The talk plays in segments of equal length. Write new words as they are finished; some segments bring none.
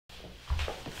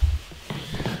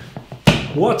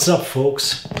What's up,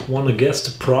 folks? Want to guess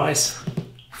the price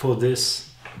for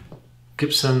this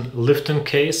Gibson Lifton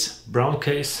case, brown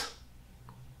case?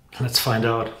 Let's find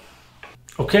out.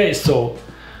 Okay, so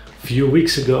a few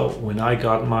weeks ago when I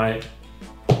got my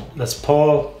Les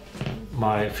Paul,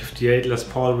 my 58 Les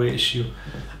Paul reissue,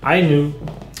 I knew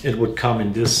it would come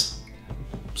in this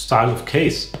style of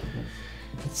case.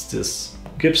 It's this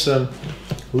Gibson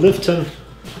Lifton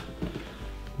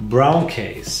brown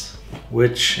case,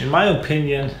 which in my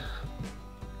opinion,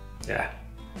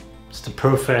 it's the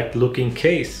perfect looking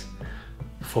case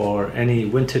for any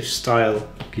vintage style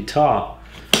guitar.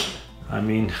 I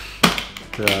mean,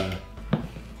 the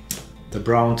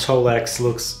brown Tolex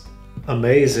looks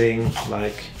amazing,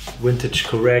 like vintage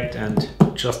correct, and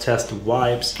just has the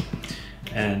vibes.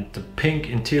 And the pink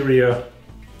interior,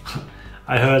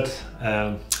 I heard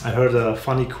a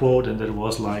funny quote, and it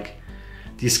was like,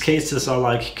 these cases are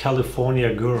like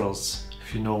California girls,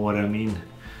 if you know what I mean.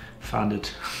 Found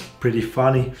it pretty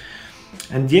funny.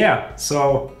 And yeah,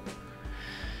 so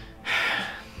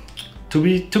to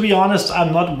be honest,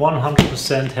 I'm not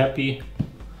 100% happy.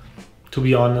 To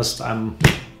be honest, I'm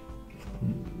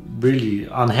really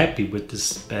unhappy with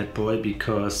this bad boy,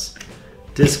 because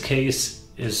this case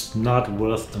is not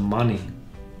worth the money.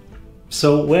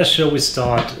 So where shall we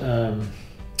start?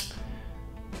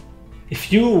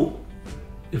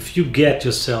 If you get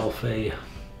yourself a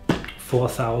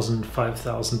 $4,000,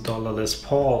 $5,000 Les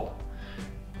Paul,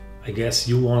 I guess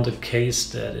you want a case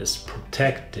that is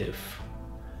protective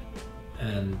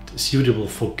and suitable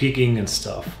for gigging and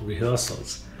stuff,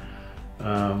 rehearsals.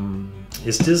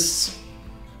 Is this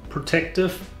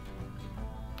protective?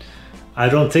 I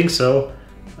don't think so.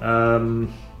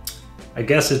 I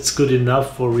guess it's good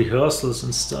enough for rehearsals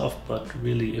and stuff, but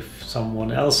really if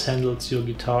someone else handles your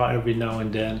guitar every now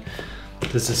and then,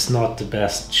 this is not the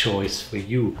best choice for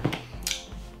you.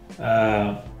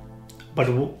 But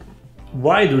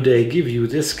why do they give you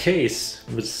this case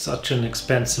with such an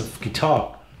expensive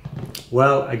guitar?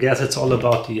 Well, I guess it's all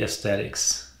about the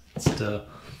aesthetics. It's the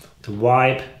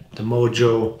vibe, the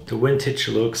mojo, the vintage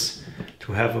looks,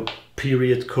 to have a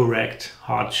period correct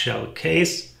hard shell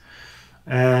case.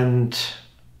 And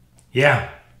yeah,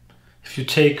 if you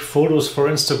take photos for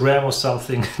Instagram or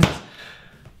something,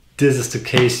 this is the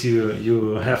case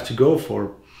you have to go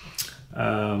for.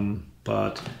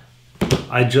 But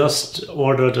I just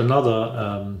ordered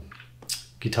another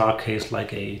guitar case,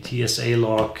 like a TSA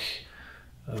lock,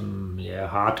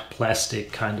 hard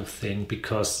plastic kind of thing,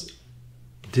 because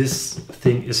this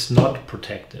thing is not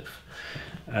protective.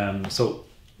 So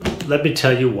let me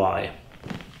tell you why.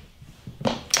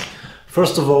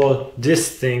 First of all, this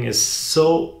thing is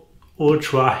so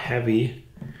ultra heavy.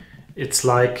 It's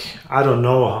like, I don't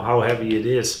know how heavy it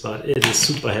is, but it is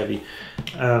super heavy.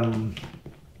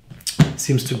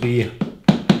 Seems to be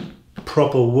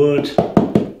proper wood,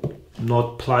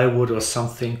 not plywood or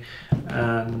something.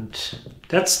 And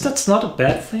that's not a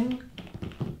bad thing,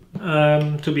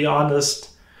 to be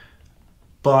honest.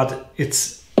 But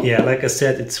it's, like I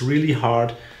said, it's really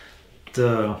hard.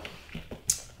 The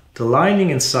lining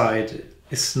inside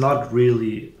is not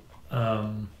really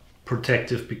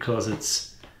protective, because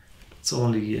it's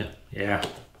only,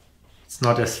 it's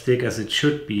not as thick as it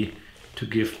should be to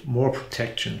give more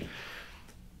protection.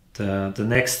 The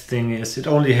next thing is it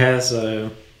only has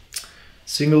a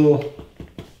single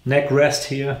neck rest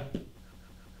here,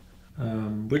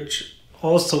 which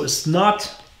also is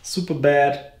not super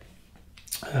bad,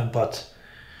 but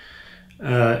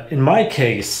in my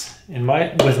case,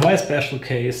 with my special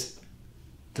case,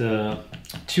 the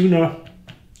tuner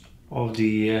of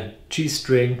the G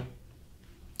string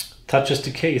touches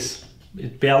the case.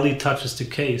 It barely touches the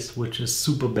case, which is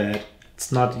super bad.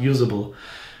 It's not usable.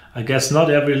 I guess not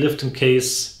every Lifton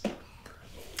case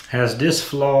has this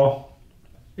flaw.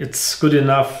 It's good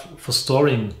enough for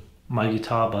storing my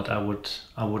guitar, but I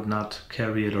would not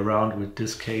carry it around with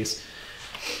this case.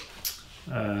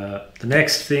 The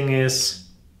next thing is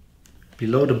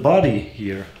below the body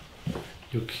here.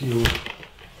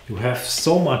 You have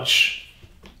so much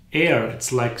air.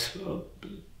 It's like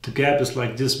the gap is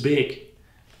like this big.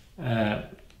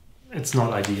 It's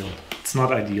not ideal. It's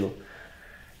not ideal.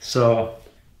 So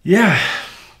yeah,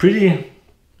 pretty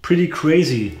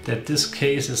crazy that this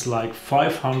case is like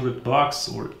 500 bucks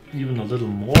or even a little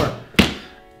more.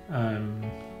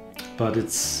 But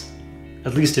it's,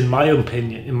 at least in my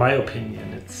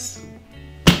opinion, it's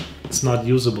not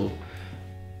usable.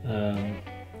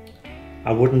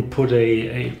 I wouldn't put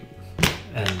and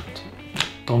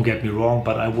don't get me wrong,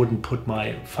 but I wouldn't put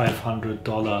my $500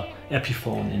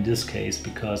 Epiphone in this case,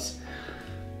 because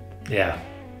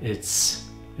it's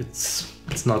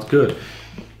not good.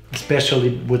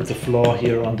 especially with the flaw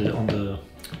here on the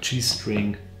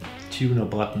G-string tuner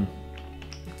button.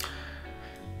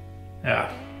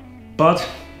 Yeah, but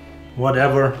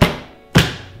whatever,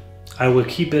 I will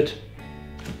keep it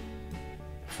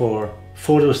for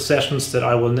photo sessions that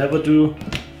I will never do.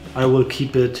 I will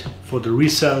keep it for the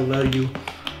resale value,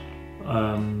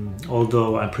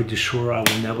 although I'm pretty sure I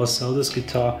will never sell this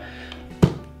guitar.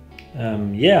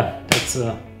 Yeah, that's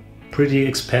a pretty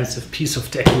expensive piece of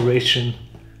decoration,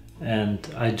 and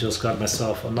I just got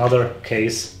myself another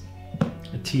case,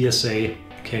 a TSA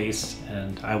case,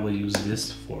 and I will use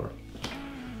this for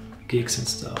gigs and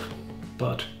stuff.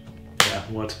 But yeah,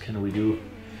 what can we do?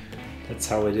 That's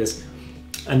how it is.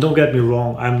 And don't get me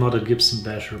wrong, I'm not a Gibson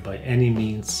basher by any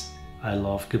means. I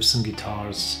love Gibson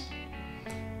guitars,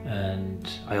 and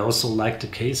I also like the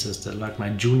cases that, like, my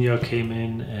Junior came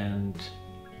in, and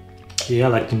yeah,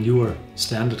 like the newer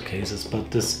standard cases.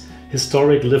 But this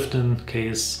historic Lifton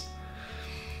case,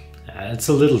 it's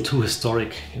a little too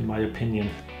historic in my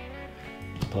opinion.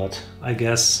 But I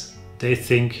guess they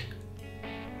think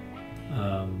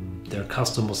their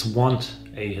customers want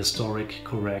a historic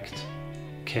correct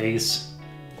case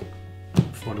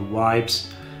for the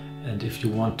vibes, and if you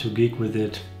want to gig with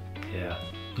it, yeah,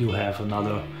 you have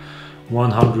another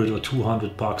 100 or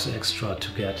 200 bucks extra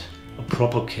to get a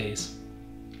proper case.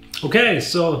 Okay,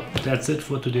 so that's it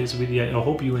for today's video. I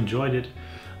hope you enjoyed it.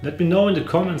 Let me know in the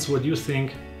comments what you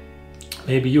think.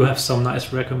 Maybe you have some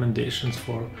nice recommendations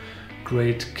for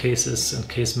great cases and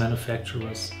case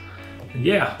manufacturers. And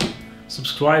yeah,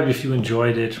 subscribe if you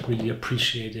enjoyed it, really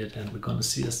appreciate it, and we're gonna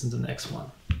see us in the next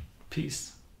one.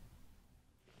 Peace.